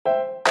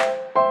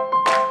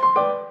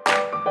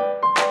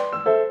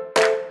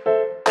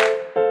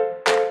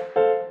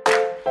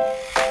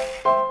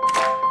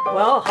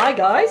Hi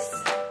guys,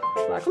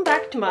 welcome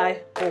back to my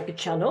orchid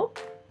channel.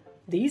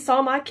 These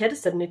are my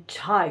Catasetum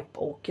type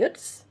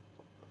orchids,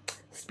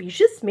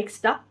 species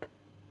mixed up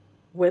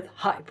with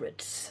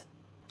hybrids.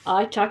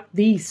 I tucked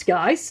these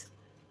guys,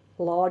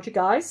 larger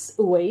guys,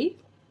 away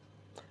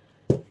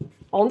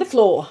on the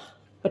floor,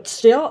 but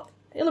still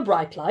in the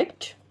bright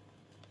light.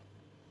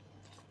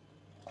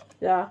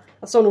 Yeah,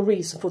 I saw no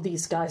reason for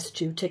these guys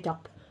to take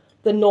up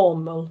the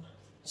normal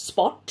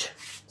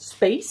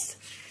space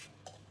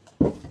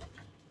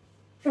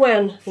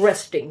when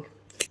resting.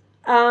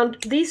 And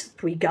these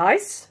three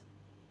guys,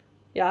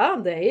 yeah,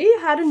 they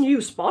had a new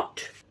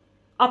spot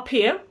up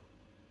here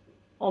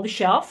on the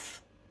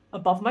shelf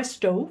above my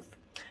stove.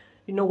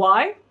 You know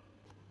why?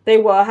 They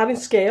were having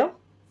scale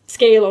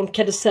on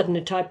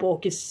Catasetum type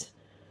orchids.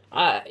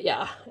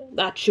 Yeah,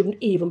 that shouldn't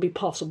even be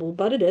possible,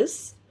 but it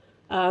is.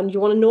 And you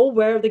want to know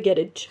where they get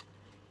it?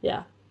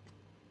 Yeah,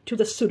 to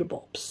the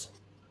pseudobulbs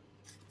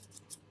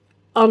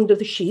under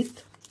the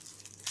sheath.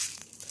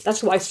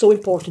 That's why it's so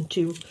important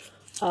to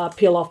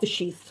peel off the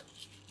sheath.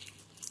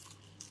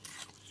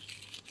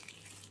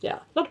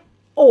 Yeah, not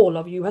all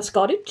of you has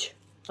got it,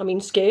 I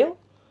mean scale,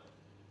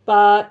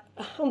 but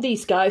on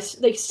these guys,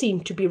 they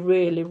seem to be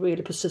really,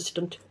 really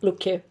persistent.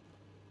 Look here.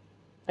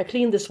 I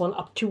cleaned this one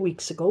up 2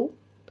 weeks ago,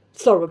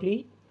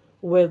 thoroughly,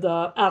 with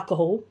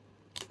alcohol,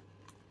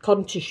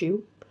 cotton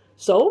tissue,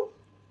 so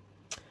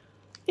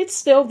it's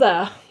still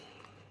there.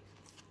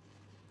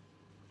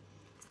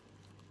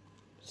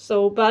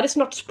 So, but it's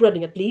not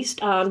spreading at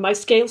least, and my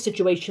scale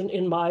situation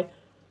in my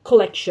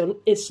collection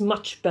is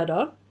much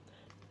better.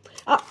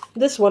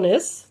 This one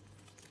is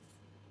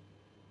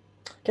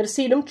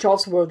Catasetum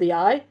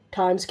charlesworthii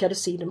times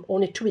Catasetum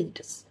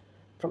Ornithoides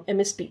from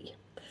MSB.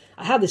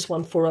 I had this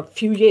one for a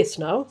few years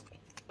now.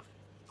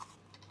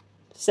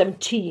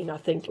 17, I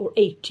think, or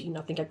 18,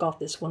 I think I got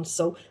this one.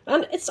 So,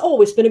 and it's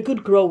always been a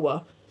good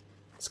grower.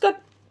 It's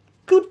got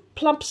good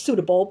plump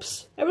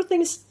pseudobulbs.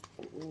 Everything is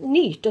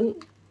neat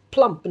and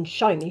plump and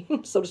shiny,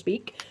 so to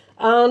speak.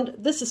 And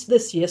this is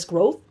this year's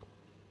growth.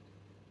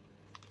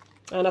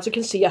 And as you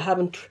can see, I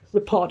haven't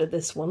repotted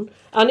this one.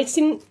 And it's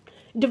been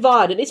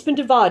divided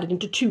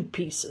into two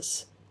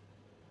pieces.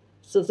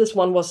 So this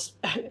one was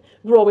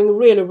growing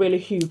really, really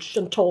huge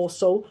and tall,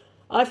 so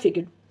I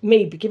figured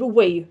maybe give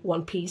away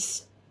one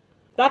piece.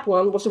 That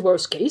one was the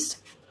worst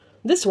case.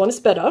 This one is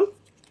better.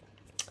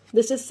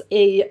 This is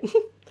a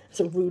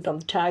it's a root on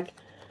the tag.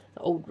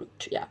 Old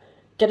root, yeah.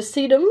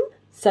 Catasetum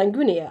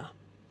sanguinea.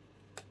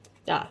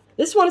 Yeah,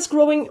 this one is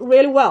growing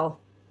really well.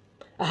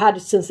 I had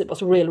it since it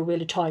was really,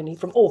 really tiny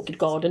from Orchid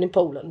Garden in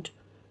Poland.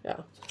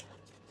 Yeah,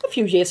 a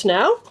few years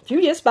now, a few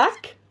years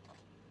back.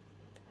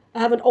 I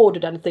haven't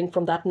ordered anything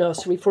from that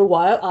nursery for a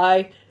while.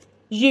 I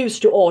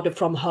used to order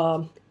from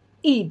her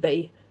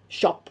eBay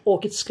shop,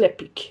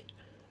 Orchidegartneriet.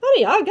 Oh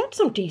yeah, I got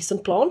some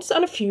decent plants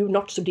and a few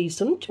not so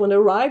decent when they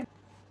arrived.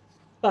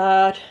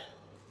 But,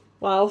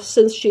 well,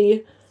 since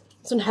she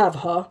doesn't have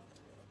her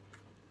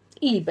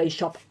eBay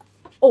shop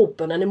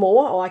open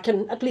anymore, or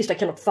at least I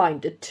cannot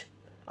find it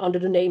under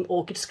the name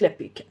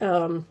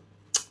Orchidegartneriet.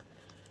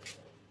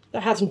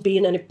 There hasn't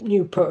been any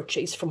new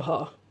purchase from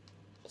her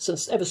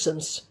ever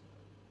since.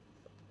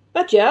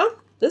 But yeah,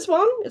 this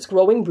one is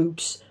growing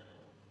roots.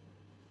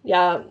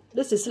 Yeah,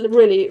 this is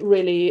really,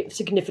 really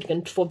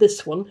significant for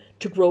this one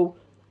to grow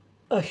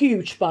a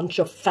huge bunch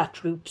of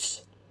fat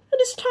roots. And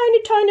this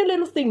tiny, tiny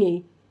little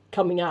thingy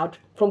coming out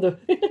from the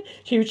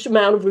huge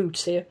amount of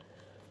roots here.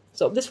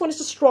 So this one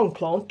is a strong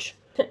plant.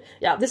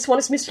 Yeah, this one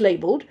is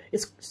mislabeled.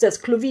 It says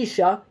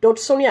clowesia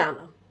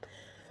dodsoniana.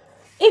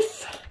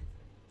 If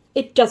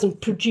it doesn't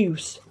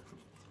produce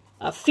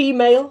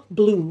female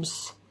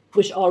blooms,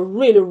 which are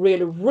really,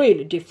 really,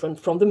 really different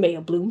from the male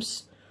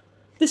blooms,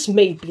 this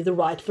may be the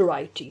right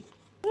variety.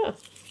 Yeah.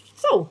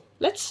 So,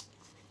 let's,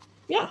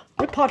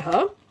 repot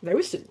her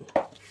very soon.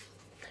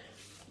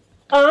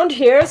 And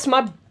here's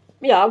my,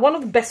 one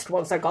of the best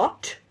ones I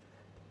got.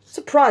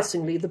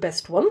 Surprisingly, the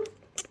best one.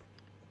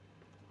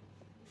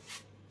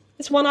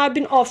 It's one I've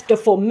been after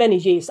for many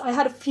years. I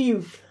had a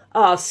few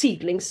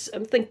seedlings. I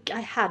think I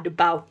had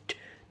about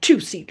 2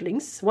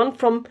 seedlings. One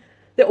from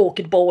the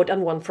orchid board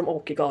and one from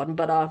Orchid Garden.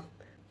 But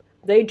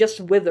they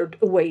just withered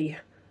away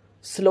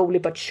slowly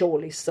but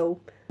surely.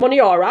 So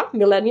Monnierara,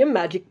 Millennium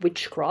Magic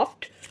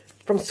Witchcraft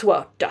from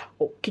Schwerter,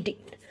 orchideer.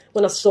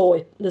 When I saw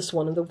this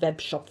one in the web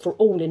shop for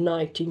only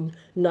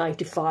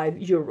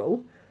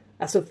 €19.95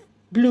 as a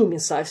blooming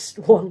sized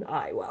one,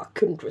 I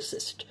couldn't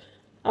resist.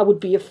 I would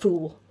be a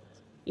fool.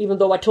 Even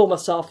though I told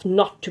myself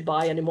not to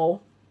buy any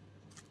more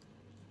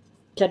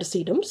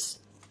Catasetums,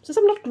 since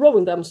I'm not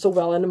growing them so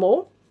well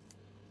anymore.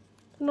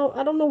 No,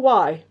 I don't know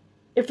why.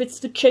 If it's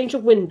the change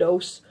of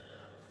windows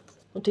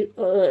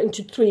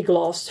into 3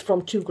 glass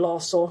from 2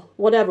 glass or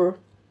whatever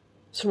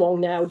is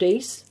wrong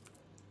nowadays.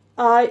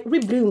 I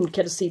rebloomed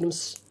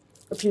Catasetums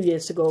a few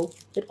years ago.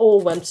 It all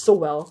went so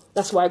well.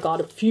 That's why I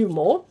got a few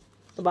more,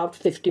 about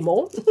 50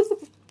 more,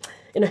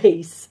 in a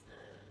haze.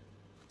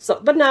 So,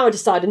 but now I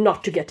decided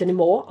not to get any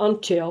more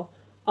until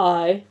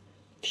I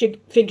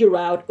figure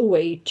out a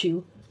way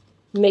to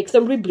make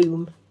them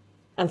rebloom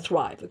and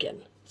thrive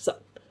again. So,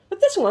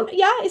 but this one,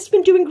 yeah, it's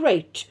been doing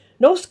great.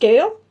 No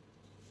scale.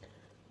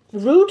 The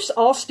roots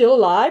are still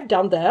alive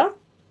down there.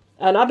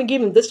 And I've been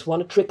giving this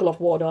one a trickle of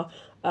water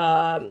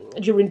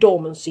during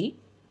dormancy.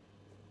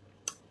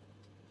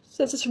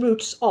 Since its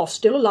roots are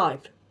still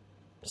alive.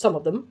 Some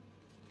of them.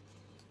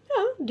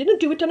 Yeah, didn't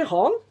do it any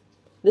harm.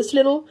 This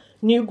little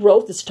new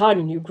growth, this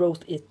tiny new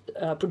growth it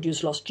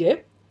produced last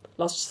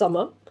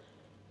summer.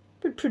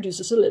 It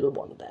produces a little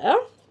one there.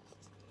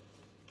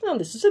 And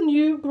this is a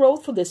new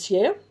growth for this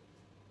year.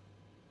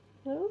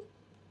 Yeah.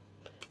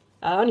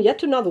 And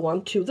yet another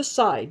one to the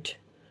side.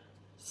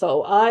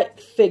 So I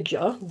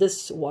figure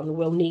this one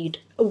will need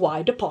a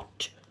wider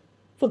pot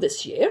for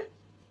this year,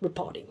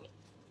 repotting.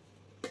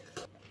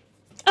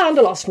 And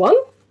the last one,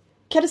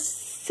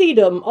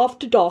 Catasetum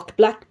After Dark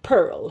Black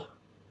Pearl.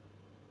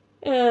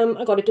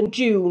 I got it in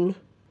June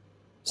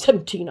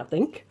 17, I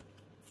think,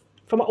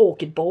 from my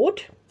orchid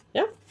board.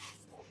 Yeah,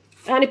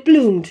 and it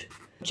bloomed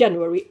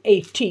January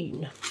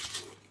 18.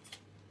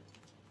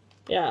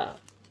 Yeah,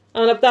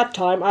 and at that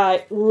time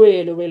I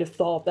really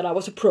thought that I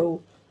was a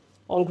pro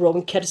on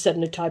growing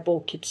Catasetine type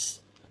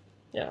orchids.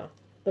 Yeah,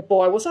 but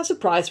boy, was I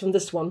surprised when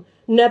this one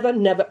never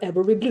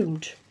ever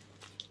rebloomed.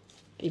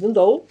 Even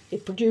though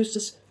it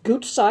produces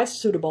good sized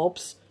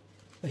pseudobulbs,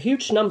 a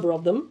huge number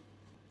of them,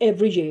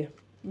 every year.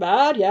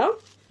 But yeah,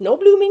 no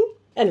blooming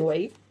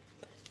anyway.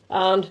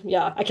 And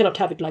yeah, I cannot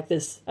have it like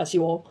this, as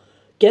you all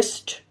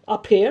guessed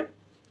up here.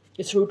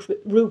 Its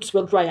roots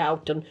will dry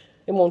out and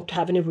it won't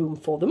have any room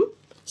for them.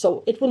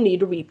 So it will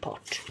need a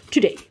repot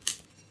today.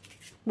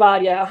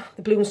 But yeah,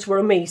 the blooms were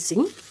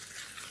amazing.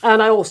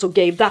 And I also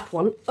gave that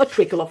one a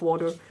trickle of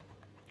water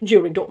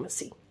during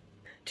dormancy.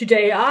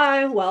 Today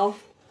I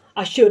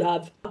should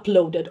have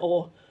uploaded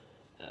or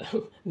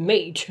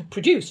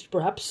produced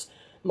perhaps,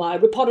 my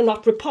repot or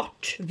not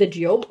repot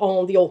video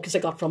on the orchids I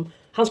got from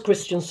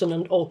Christiansen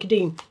and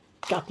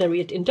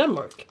Orchidegartneriet in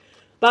Denmark.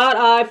 But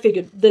I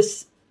figured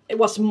it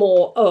was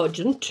more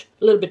urgent,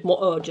 a little bit more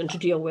urgent to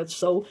deal with,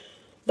 so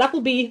that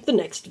will be the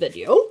next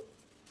video.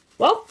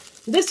 Well,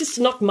 this is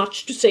not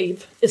much to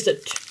save, is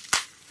it?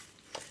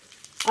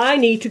 I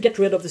need to get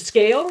rid of the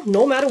scale,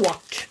 no matter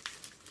what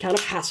kind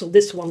of hassle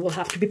this one will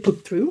have to be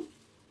put through.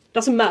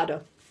 Doesn't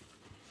matter.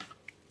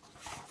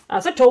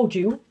 As I told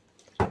you,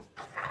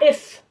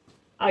 if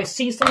I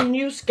see some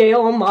new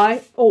scale on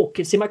my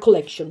orchids in my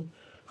collection,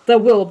 there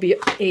will be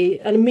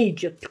an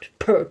immediate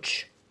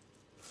purge.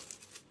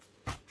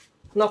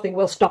 Nothing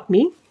will stop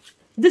me.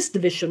 This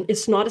division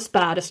is not as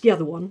bad as the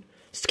other one,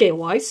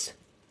 scale-wise.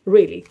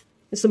 Really,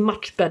 it's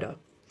much better.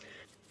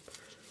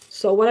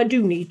 So what I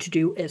do need to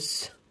do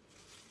is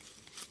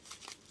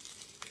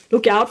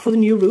look out for the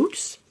new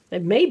roots. They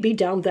may be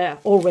down there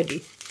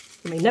already.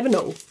 You may never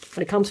know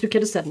when it comes to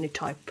Catasetine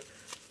type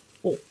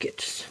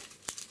orchids.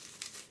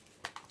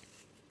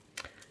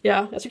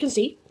 Yeah, as you can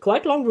see,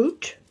 quite long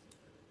root.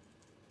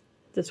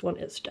 This one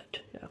is dead,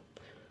 yeah.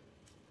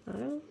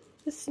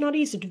 It's not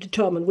easy to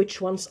determine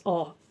which ones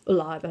are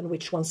alive and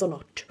which ones are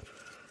not.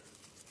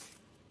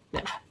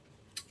 Yeah.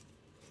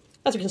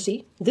 As you can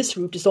see, this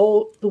root is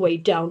all the way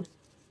down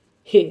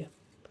here.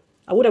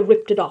 I would have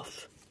ripped it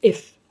off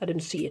if I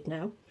didn't see it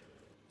now.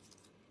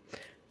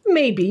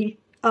 Maybe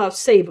I'll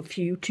save a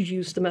few to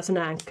use them as an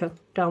anchor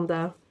down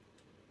there.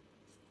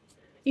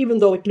 Even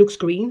though it looks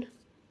green,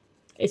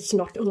 it's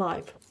not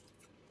alive.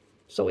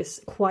 So it's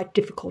quite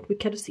difficult with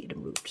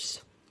Catasetum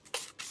roots.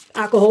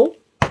 Alcohol.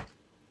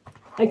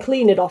 And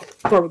clean it off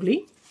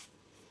thoroughly.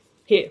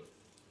 Here.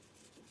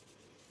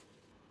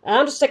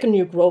 And the second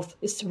new growth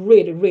is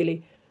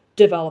really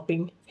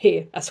developing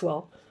here as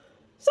well.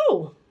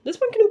 So, this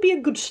one can be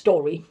a good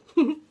story.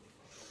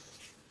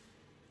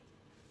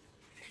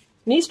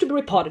 Needs to be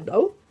repotted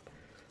though.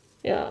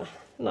 Yeah,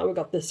 now we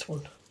got this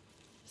one.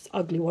 This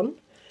ugly one.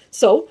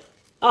 So,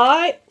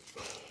 I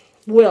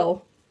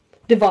will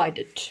divide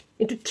it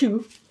into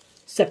two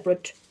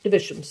separate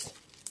divisions.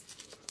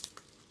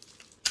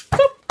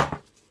 So,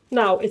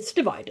 now it's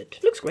divided.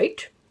 Looks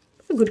great.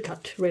 A good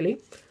cut, really.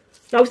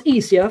 Now it's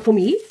easier for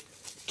me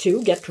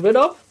to get rid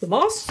of the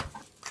moss.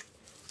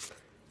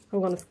 I'm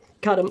going to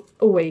cut them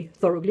away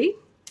thoroughly.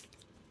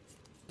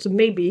 So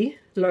maybe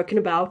lurking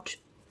about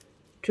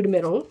to the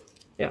middle.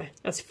 Yeah,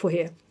 as for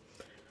here.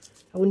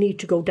 I will need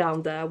to go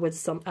down there with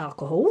some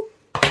alcohol.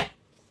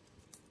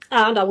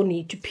 And I will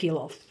need to peel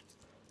off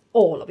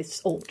all of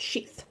its old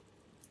sheath.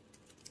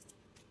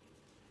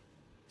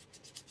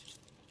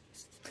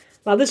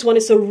 Now this one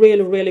is a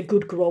really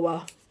good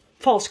grower.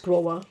 Fast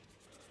grower.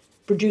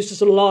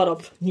 Produces a lot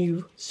of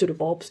new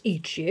pseudobulbs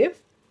each year.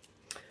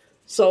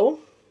 So,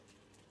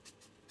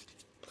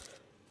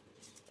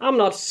 I'm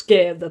not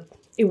scared that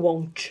it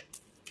won't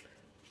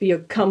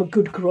become a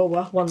good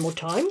grower one more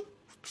time.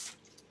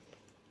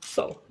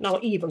 So, now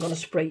I'm even going to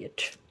spray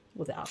it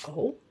with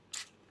alcohol.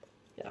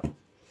 Yeah.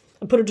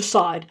 And put it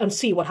aside and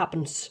see what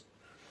happens.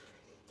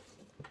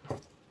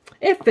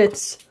 If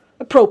it's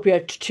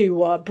appropriate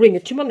to bring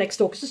it to my next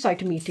Orchid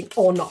Society meeting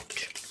or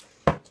not.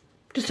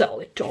 To sell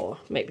it, or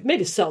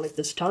maybe sell it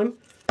this time.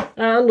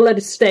 And let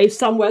it stay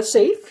somewhere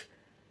safe.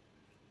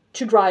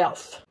 to dry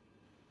off.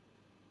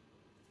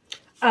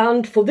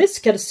 And for this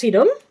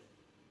Catasetum,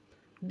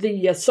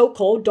 the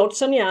so-called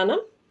dodsoniana,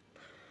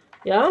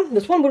 yeah,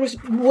 this one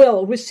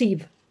will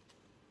receive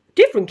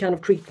different kind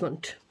of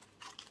treatment.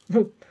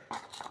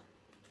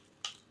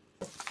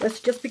 Let's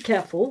just be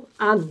careful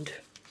and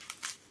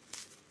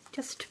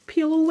just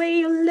peel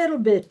away a little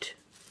bit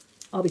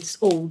of its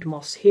old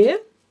moss here.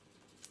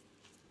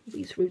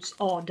 These roots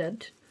are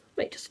dead.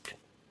 Let me just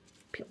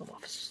peel them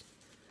off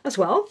as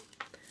well.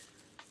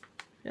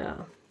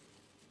 Yeah.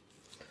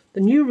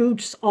 The new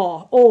roots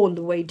are all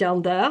the way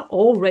down there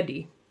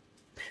already.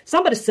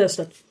 Somebody says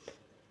that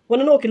when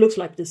an orchid looks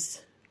like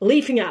this,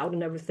 leafing out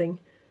and everything,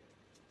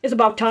 it's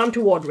about time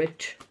to water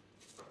it.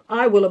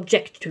 I will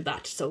object to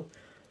that, so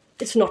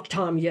it's not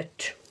time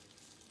yet,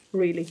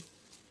 really.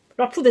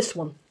 Not for this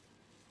one.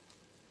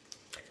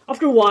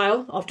 After a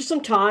while, after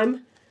some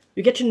time,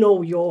 you get to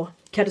know your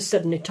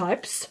Catasetine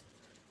types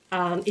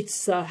and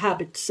its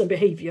habits and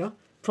behavior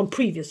from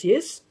previous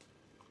years.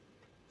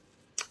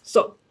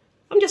 So,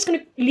 I'm just going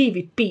to leave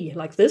it be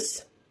like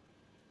this.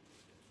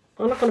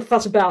 I'm not going to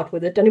fuss about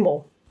with it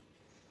anymore.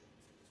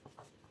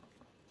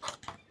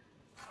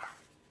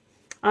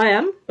 I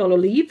am going to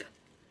leave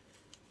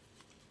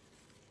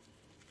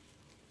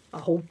a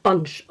whole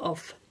bunch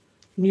of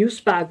new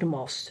sphagnum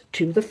moss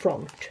to the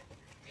front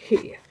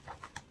here.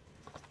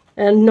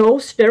 And no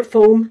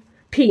styrofoam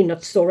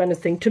peanuts or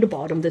anything to the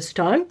bottom this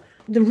time.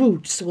 The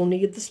roots will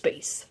need the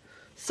space.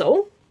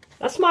 So,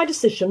 that's my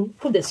decision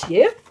for this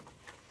year.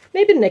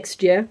 Maybe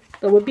next year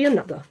there will be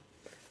another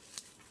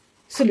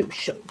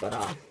solution,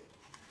 but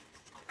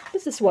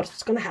this is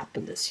what's going to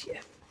happen this year.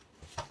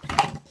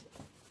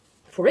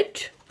 For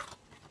it,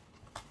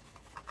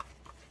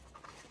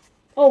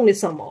 only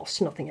some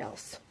moss, nothing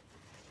else.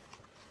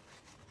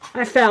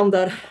 I found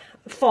that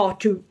far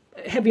too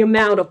heavy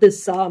amount of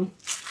this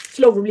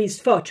slow-release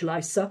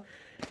fertilizer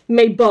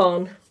may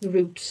burn the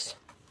roots.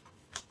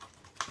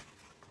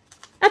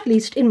 At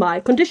least in my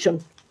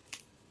condition.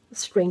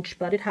 Strange,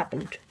 but it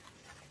happened.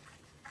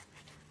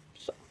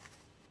 So.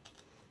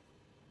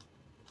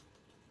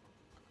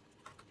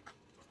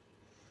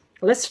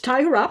 Let's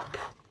tie her up.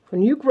 A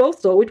new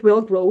growth, though, it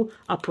will grow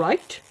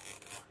upright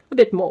a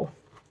bit more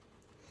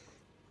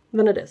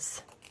than it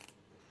is.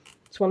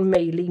 This one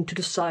may lean to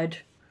the side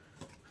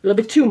a little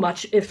bit too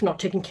much if not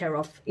taken care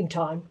of in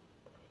time.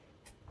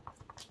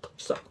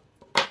 So,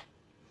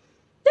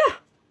 yeah,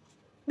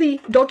 the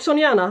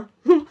dodsoniana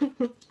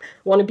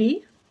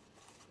wannabe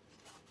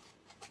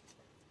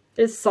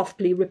is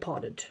softly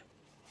repotted,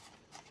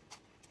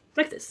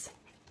 like this.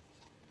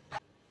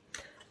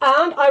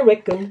 And I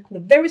reckon the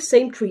very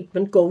same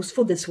treatment goes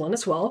for this one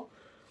as well.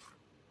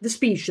 The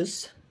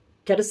species,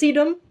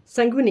 Catasetum,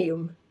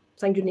 Sanguineum.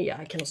 Sanguinea,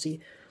 I cannot see.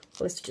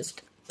 Let's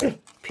just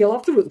peel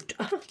off the root.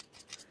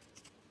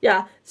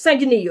 Yeah,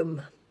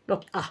 Sanguineum.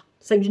 Not,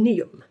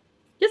 Sanguineum.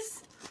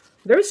 Yes,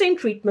 very same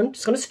treatment.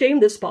 It's going to stay in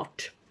this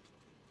spot.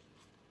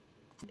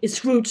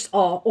 Its roots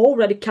are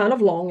already kind of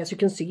long, as you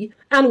can see,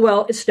 and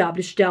well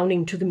established down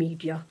into the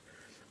media.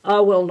 I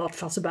will not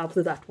fuss about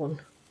with that one.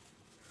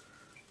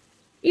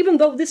 Even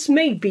though this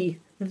may be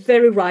the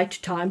very right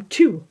time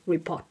to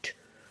repot.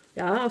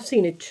 Yeah, I've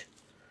seen it.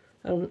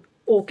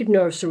 Orchid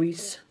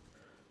nurseries,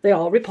 they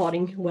are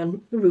repotting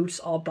when the roots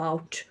are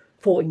about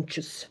 4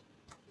 inches.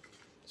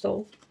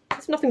 So,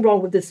 there's nothing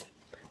wrong with this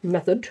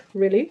method,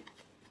 really.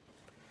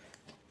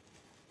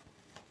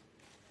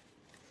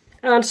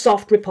 And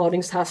soft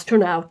repottings has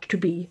turned out to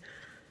be,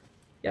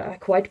 yeah,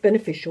 quite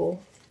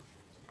beneficial.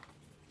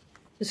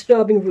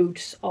 Disturbing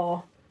roots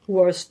are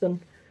worse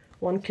than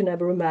one can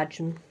ever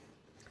imagine.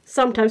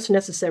 Sometimes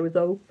necessary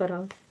though,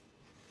 but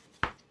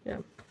yeah.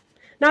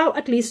 Now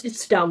at least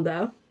it's down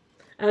there,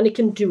 and it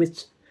can do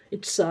its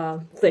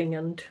thing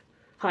and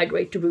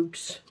hydrate the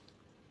roots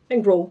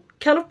and grow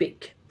kind of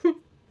big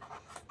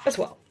as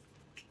well.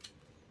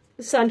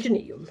 The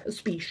Sanguineum, a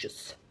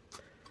species.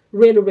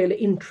 Really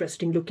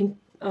interesting looking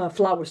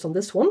flowers on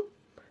this one.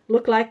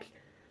 Look like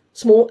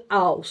small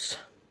owls.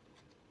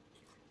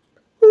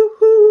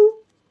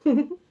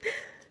 Woohoo!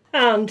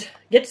 And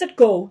get set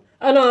go.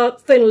 And a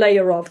thin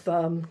layer of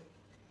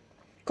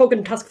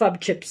coconut husk fiber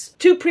chips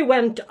to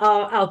prevent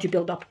algae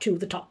build-up to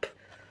the top.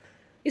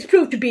 It's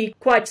proved to be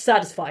quite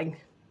satisfying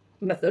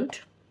method.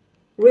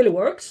 Really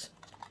works.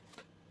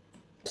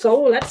 So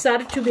let's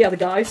add it to the other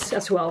guys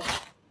as well.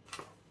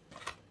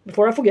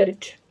 Before I forget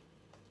it.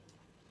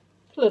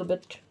 A little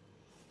bit.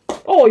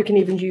 Or you can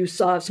even use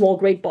small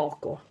grade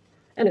bark or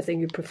anything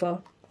you prefer.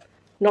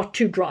 Not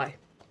too dry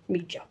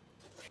media.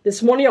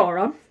 This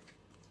Monnierara,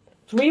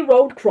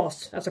 3-rowed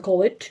cross, as I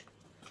call it.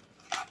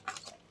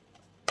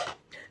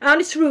 And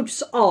its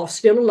roots are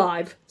still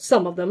alive,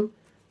 some of them,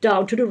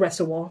 down to the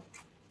reservoir.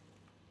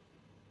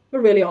 They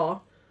really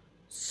are.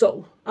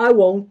 So, I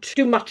won't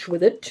do much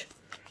with it,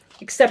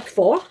 except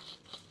for...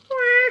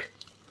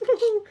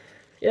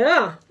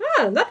 yeah,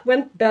 that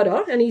went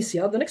better and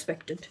easier than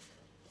expected.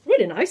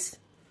 Really nice.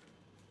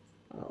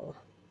 Oh,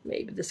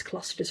 maybe this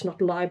cluster is not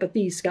alive, but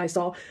these guys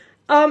are.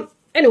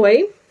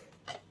 Anyway.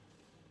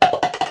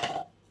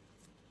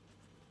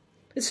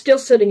 It's still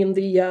sitting in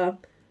the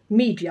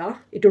media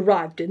it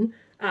arrived in,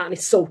 and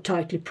it's so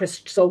tightly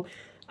pressed. So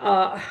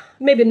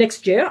maybe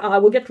next year I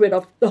will get rid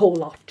of the whole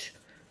lot,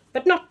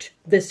 but not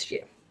this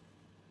year.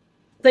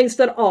 Things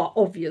that are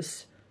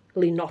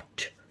obviously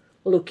not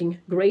looking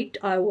great,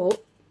 I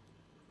will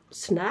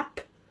snap,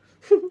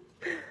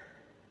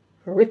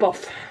 rip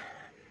off.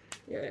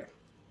 Yeah.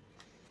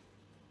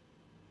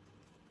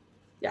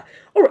 Yeah,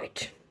 all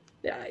right.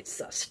 Yeah, it's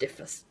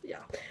stiff as, yeah,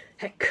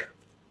 heck.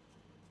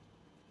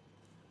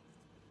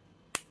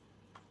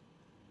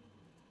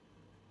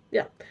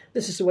 Yeah,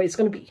 this is the way it's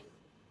going to be.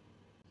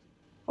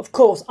 Of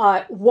course,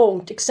 I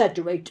won't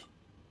exaggerate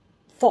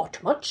far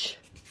too much.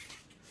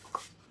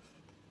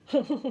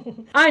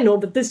 I know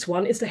that this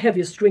one is the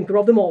heaviest drinker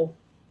of them all.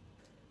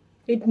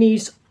 It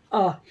needs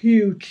a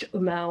huge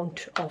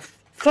amount of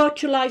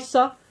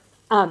fertilizer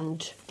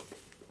and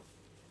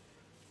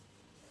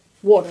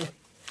water.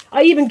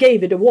 I even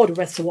gave it a water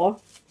reservoir,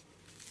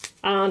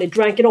 and it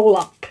drank it all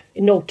up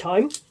in no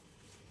time.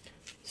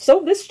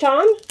 So this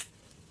time,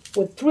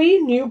 with 3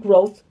 new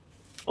growth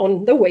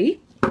on the way,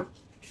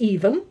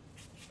 even,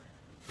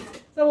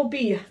 there will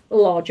be a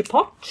larger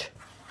pot.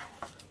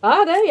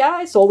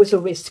 Yeah, it's always a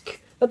risk.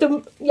 But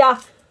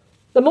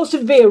the most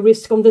severe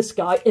risk on this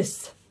guy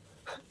is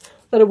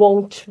that it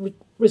won't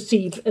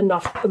receive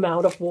enough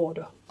amount of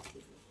water.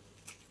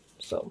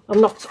 So I'm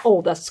not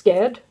all that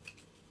scared.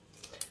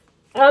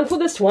 And for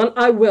this one,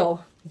 I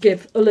will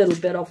give a little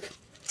bit of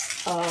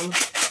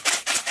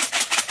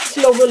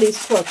slow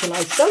release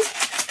fertilizer.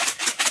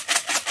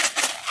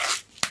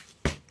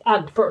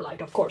 And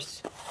perlite, of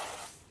course.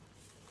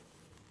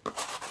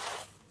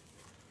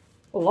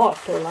 A lot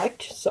of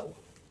perlite, so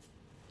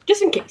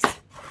just in case.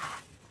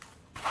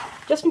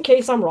 Just in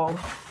case I'm wrong.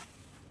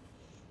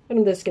 And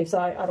in this case,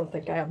 I don't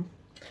think I am.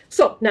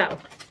 So now,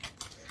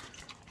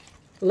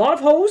 a lot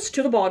of holes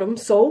to the bottom,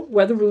 so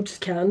where the roots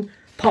can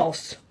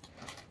pass.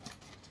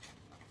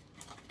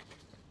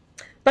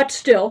 But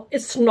still,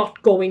 it's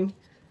not going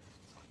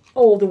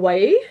all the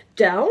way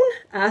down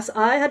as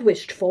I had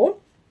wished for.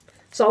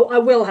 So I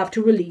will have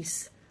to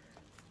release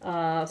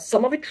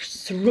some of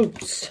its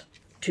roots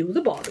to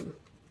the bottom.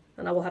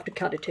 And I will have to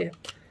cut it here.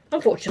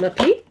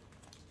 Unfortunately,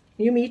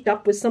 you meet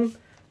up with some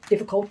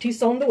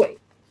difficulties on the way.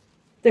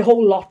 The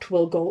whole lot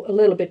will go a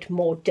little bit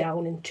more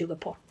down into the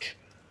pot.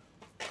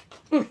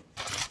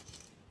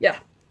 Yeah,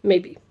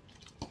 maybe.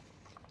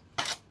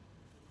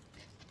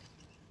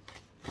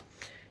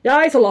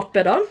 Yeah, it's a lot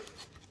better.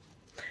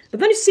 But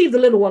then you see the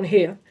little one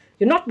here.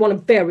 You not want to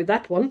bury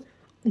that one,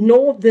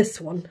 nor this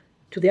one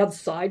to the other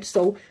side.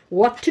 So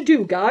what to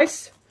do,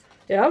 guys?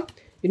 Yeah,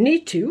 you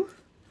need to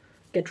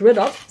get rid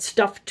of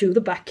stuff to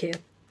the back here.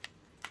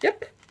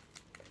 Yep,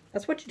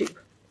 that's what you do.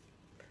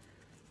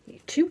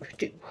 Need to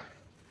do.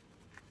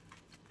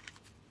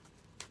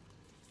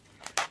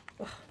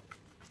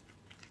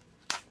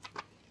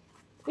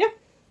 Yeah.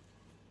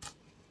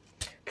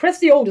 Press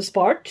the oldest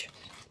part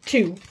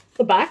to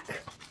the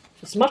back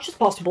as much as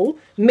possible.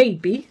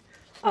 Maybe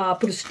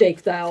put a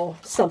stake there or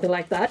something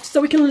like that, so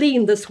we can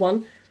lean this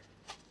one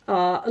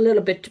a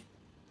little bit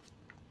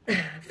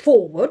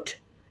forward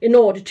in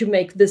order to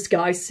make this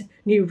guy's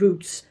new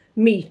roots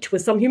meet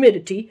with some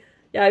humidity.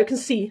 Yeah, you can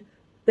see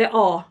there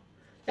are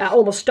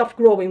almost stopped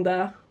growing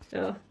there.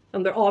 Yeah,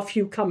 and there are a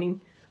few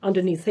coming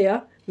underneath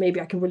here. Maybe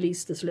I can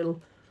release this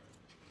little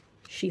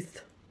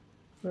sheath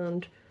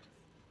and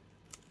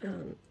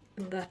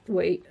that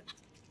way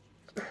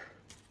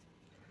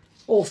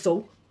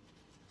also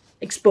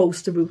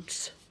expose the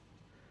roots.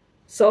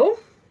 So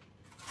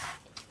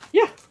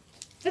yeah,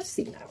 let's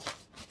see now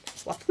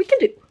what we can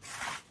do.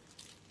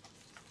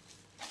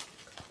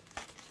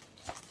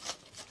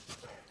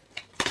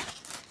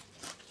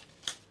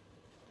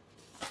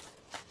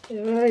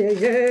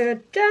 Yeah,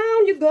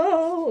 down you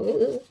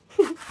go.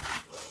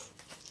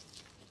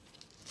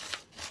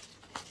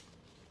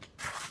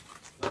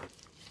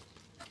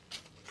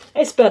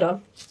 It's better.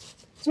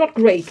 It's not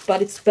great,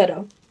 but it's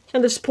better.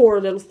 And this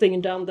poor little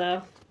thing down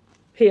there.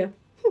 Here.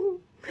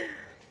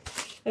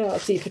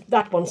 Let's see if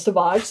that one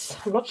survives.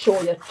 I'm not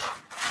sure yet.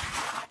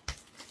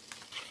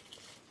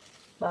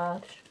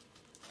 But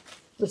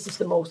this is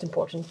the most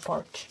important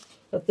part.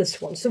 That this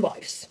one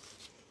survives.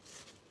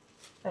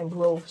 And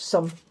grow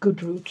some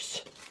good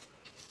roots.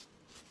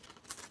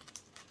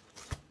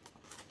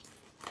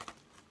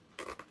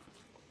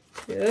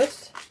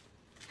 Yes.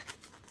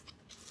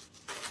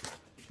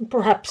 And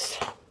perhaps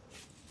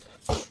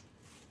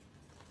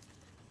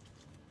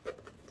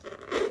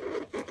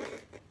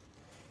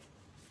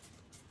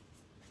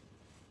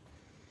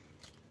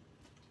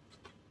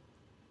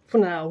for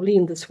now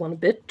lean this one a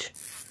bit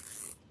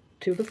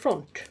to the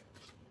front.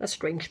 That's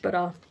strange,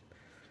 but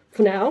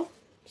for now,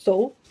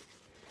 so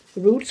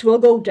the roots will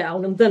go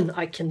down and then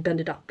I can bend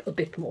it up a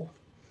bit more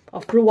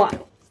after a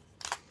while,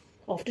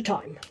 after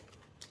time.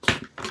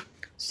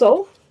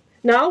 So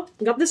now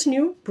we got this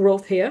new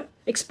growth here,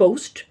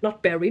 exposed,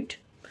 not buried.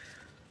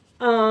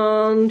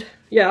 And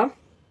yeah,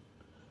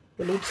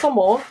 we need some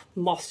more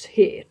moss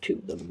here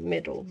to the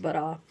middle,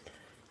 but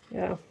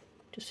yeah,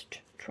 just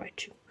try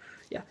to,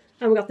 yeah.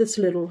 And we got this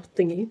little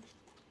thingy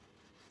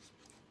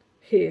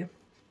here.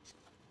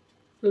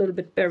 A little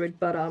bit buried,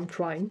 but I'm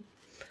trying.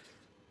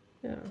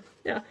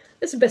 Yeah,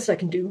 it's the best I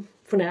can do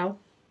for now.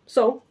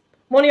 So,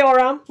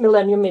 Monnierara,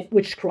 Millennium,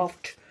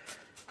 Witchcraft,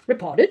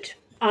 repotted.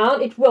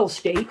 And it will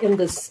stay in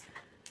this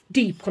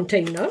deep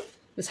container,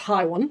 this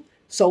high one.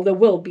 So there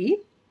will be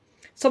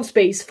some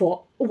space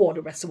for a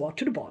water reservoir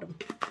to the bottom.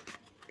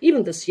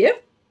 Even this year.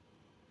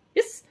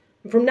 Yes.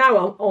 From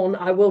now on,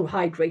 I will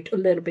hydrate a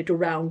little bit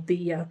around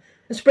the, and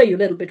spray a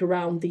little bit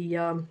around the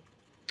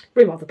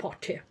rim of the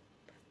pot here.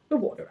 The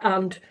water.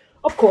 And,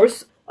 of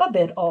course, a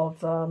bit of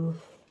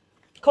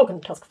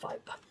coconut husk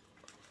fiber.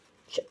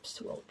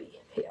 Chips will be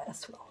here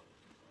as well.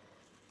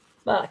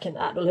 But I can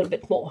add a little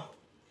bit more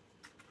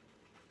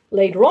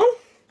later on.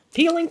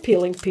 Peeling,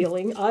 peeling,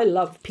 peeling. I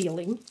love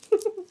peeling.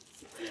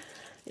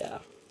 Yeah.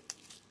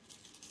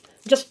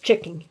 Just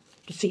checking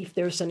to see if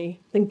there's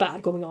anything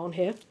bad going on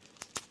here.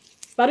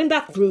 But in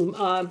that room,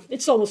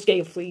 it's almost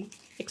gale-free,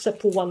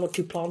 except for 1 or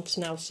 2 plants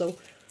now. So,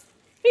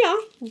 yeah,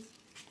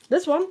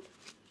 this one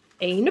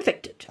ain't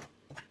affected.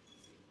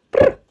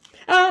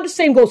 The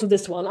same goes with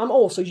this one. I'm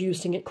also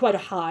using it quite a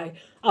high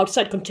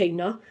outside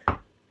container,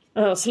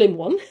 slim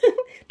one,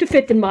 to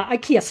fit in my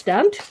IKEA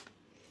stand.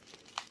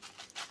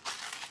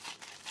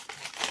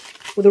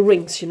 With the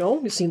rings, you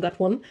know, you've seen that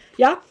one.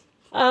 Yeah,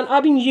 and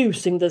I've been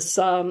using this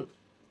kind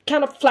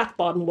of flat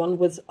bottom one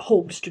with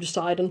holes to the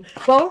side. And,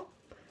 well,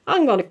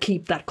 I'm going to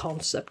keep that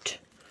concept.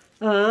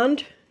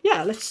 And,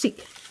 yeah, let's see.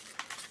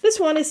 This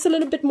one is a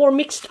little bit more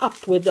mixed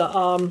up with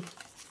the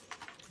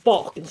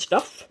bark and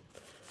stuff.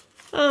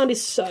 And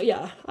it's,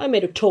 yeah, I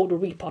made a total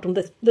repot on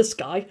this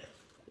guy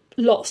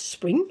last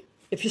spring.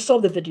 If you saw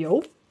the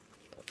video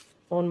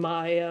on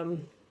my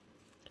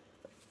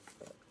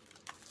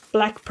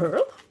black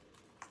pearl.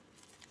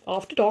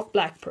 After dark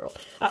black pearl.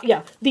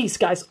 Yeah, these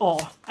guys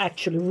are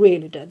actually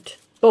really dead.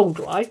 Bone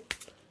dry.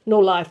 No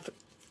life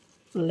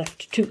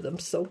left to them,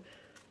 so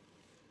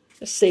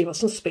let's save us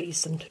some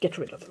space and get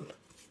rid of them.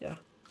 Yeah.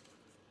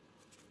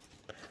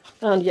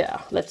 And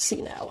yeah, let's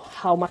see now.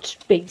 How much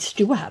space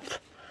do I have?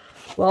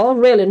 Well,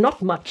 really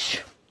not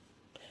much.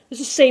 It's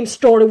the same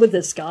story with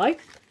this guy.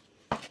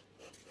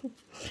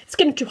 It's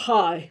getting too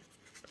high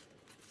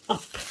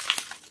up.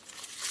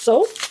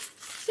 So,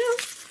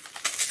 yeah.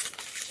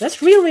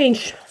 Let's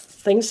rearrange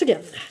things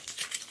again.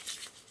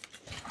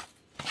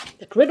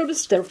 Get rid of the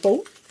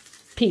styrofoam.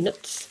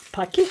 Peanuts.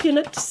 Packing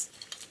peanuts.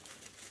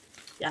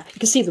 Yeah, you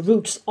can see the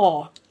roots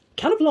are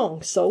kind of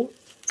long, so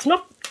it's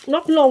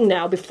not long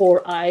now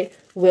before I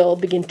will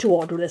begin to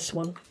order this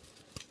one.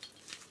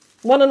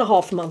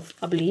 1.5 months,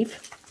 I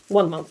believe.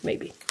 1 month,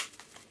 maybe.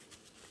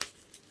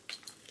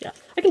 Yeah,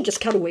 I can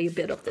just cut away a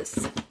bit of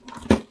this.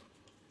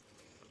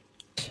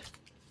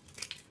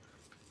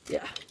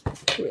 Yeah,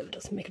 it really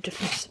doesn't make a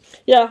difference.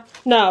 Yeah,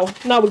 now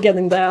we're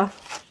getting there.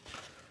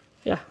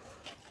 Yeah,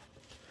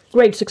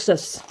 great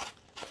success.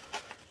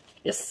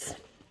 Yes.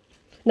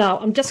 Now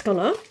I'm just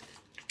gonna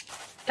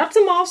cut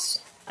some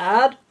moss,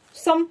 add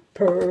some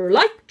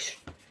perlite.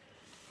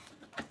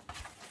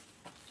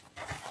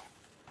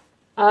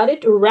 Add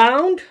it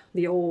around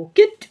the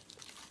orchid.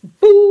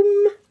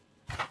 Boom!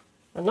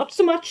 And not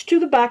so much to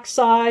the back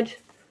side.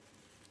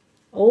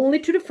 Only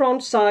to the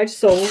front side,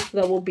 so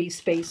there will be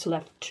space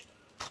left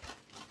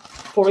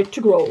for it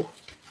to grow.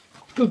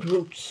 Good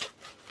roots.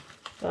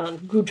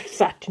 And good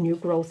fat new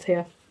growth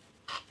here.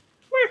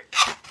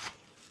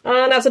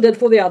 And as I did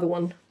for the other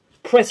one,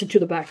 press it to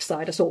the back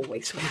side as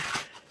always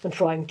when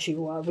trying to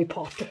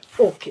repot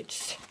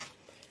orchids.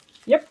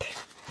 Yep.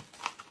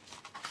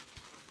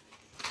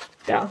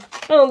 Yeah,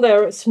 and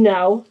there is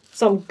now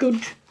some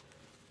good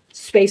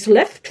space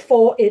left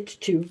for it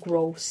to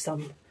grow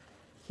some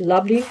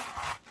lovely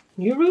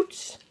new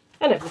roots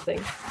and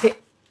everything. Okay.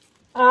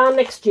 And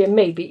next year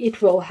maybe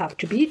it will have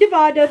to be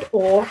divided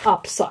or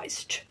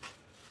upsized.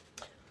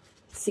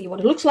 Let's see what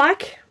it looks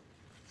like.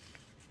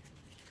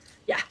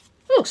 Yeah,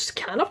 it looks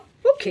kind of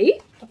okay,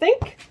 I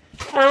think.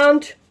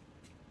 And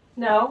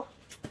now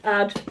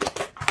add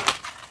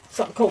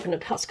some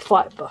coconut husk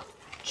fiber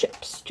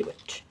chips to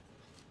it.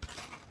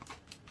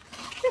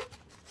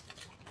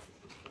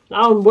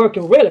 Now I'm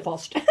working really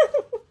fast.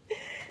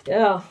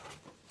 Yeah,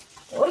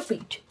 what a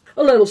feat.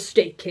 A little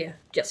stake here,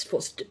 just for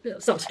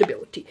some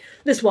stability.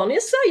 This one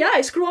is, yeah,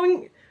 it's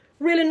growing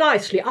really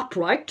nicely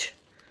upright.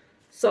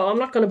 So I'm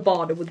not going to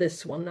bother with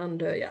this one.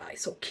 And yeah,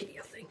 it's okay,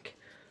 I think.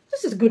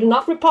 This is good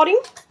enough repotting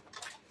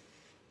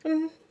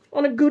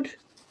on a good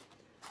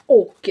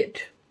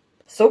orchid.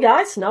 So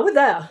guys, now we're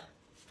there.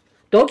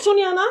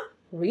 Dodsoniana,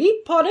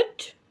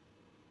 repotted.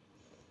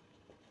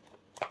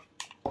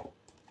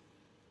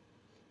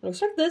 Looks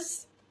like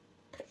this.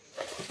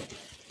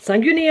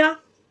 Sanguineum.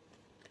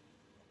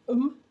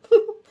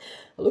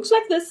 Looks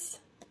like this.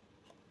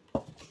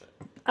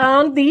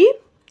 And the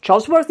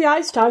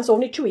charlesworthii times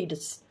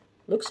Ornithoides.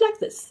 Looks like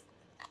this.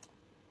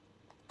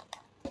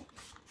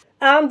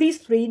 And these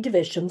 3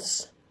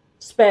 divisions,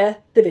 spare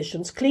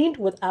divisions, cleaned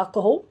with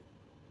alcohol.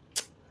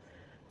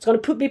 It's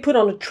going to be put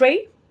on a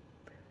tray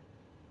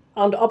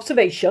under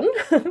observation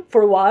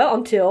for a while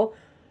until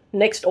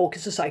next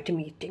Orchid Society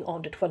meeting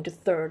on the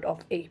 23rd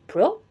of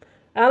April.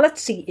 And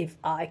let's see if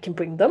I can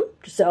bring them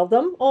to sell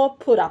them or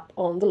put up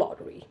on the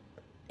lottery,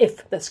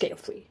 if they're scale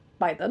free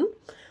by then.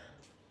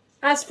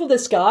 As for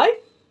this guy,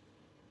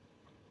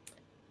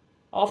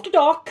 After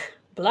Dark,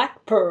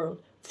 Black Pearl,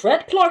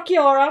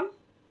 Fredclarkeara.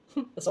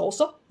 There's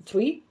also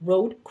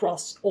 3-road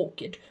cross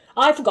orchid.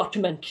 I forgot to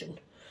mention.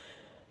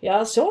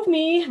 Yeah, so of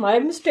me, my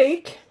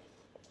mistake.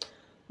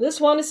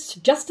 This one is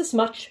just as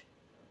much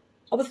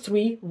of a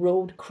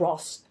 3-road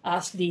cross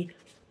as the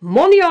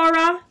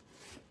Monnierara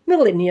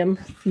Millennium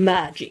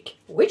Magic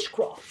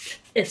Witchcraft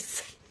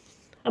is.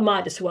 I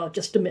might as well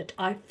just admit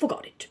I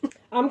forgot it.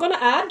 I'm gonna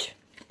add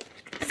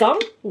some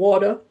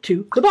water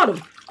to the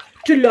bottom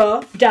to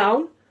lure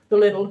down the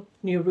little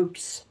new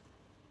roots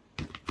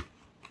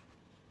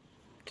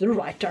to the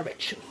right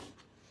direction.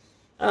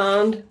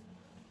 And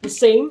the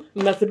same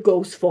method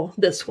goes for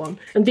this one.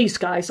 And these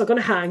guys are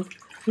gonna hang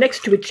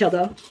next to each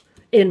other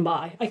in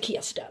my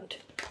IKEA stand.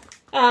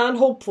 And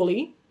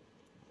hopefully,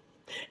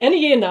 any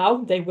year now,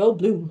 they will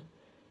bloom.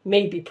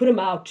 Maybe put them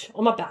out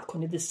on my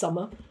balcony this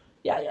summer.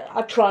 Yeah,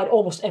 I've tried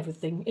almost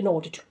everything in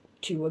order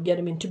to get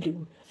them into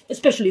bloom.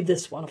 Especially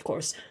this one, of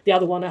course. The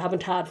other one I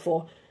haven't had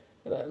for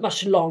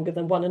much longer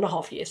than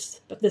 1.5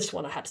 years. But this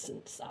one I had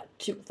since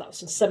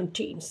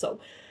 2017. So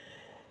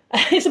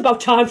it's about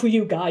time for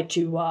you guys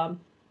to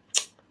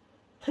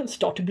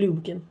start to bloom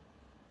again.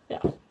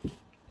 Yeah.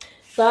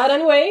 But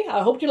anyway,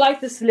 I hope you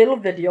like this little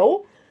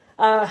video.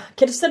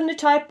 Catasetum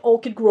type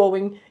orchid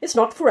growing is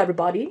not for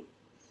everybody.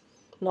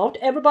 Not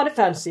everybody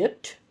fancy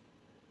it.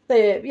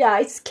 Yeah,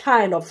 it's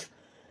kind of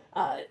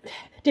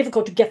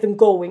difficult to get them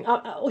going.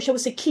 Or shall we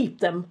say keep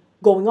them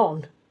going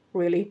on,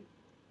 really.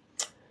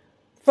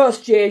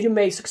 First year you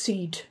may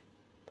succeed,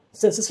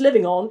 since it's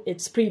living on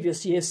its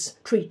previous year's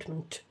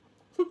treatment.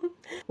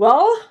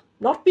 Well,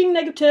 not being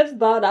negative,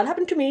 but that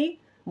happened to me.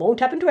 Won't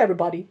happen to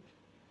everybody.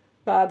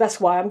 That's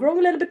why I'm growing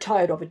a little bit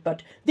tired of it,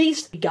 but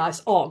these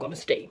guys are gonna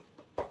stay.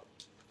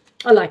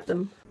 I like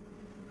them.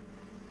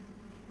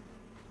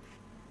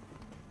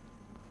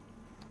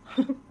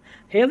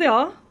 Here they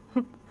are,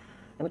 in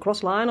the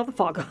cross line of the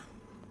fogger.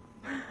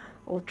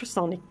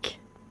 Ultrasonic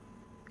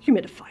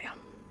humidifier.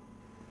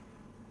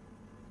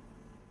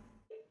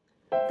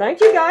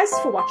 Thank you guys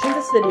for watching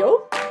this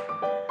video.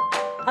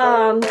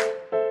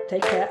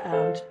 Take care,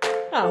 and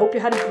I hope you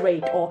had a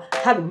great, or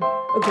having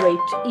a great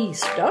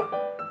Easter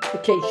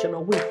vacation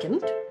or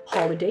weekend,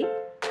 holiday.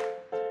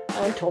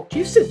 And talk to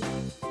you soon.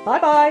 Bye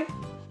bye.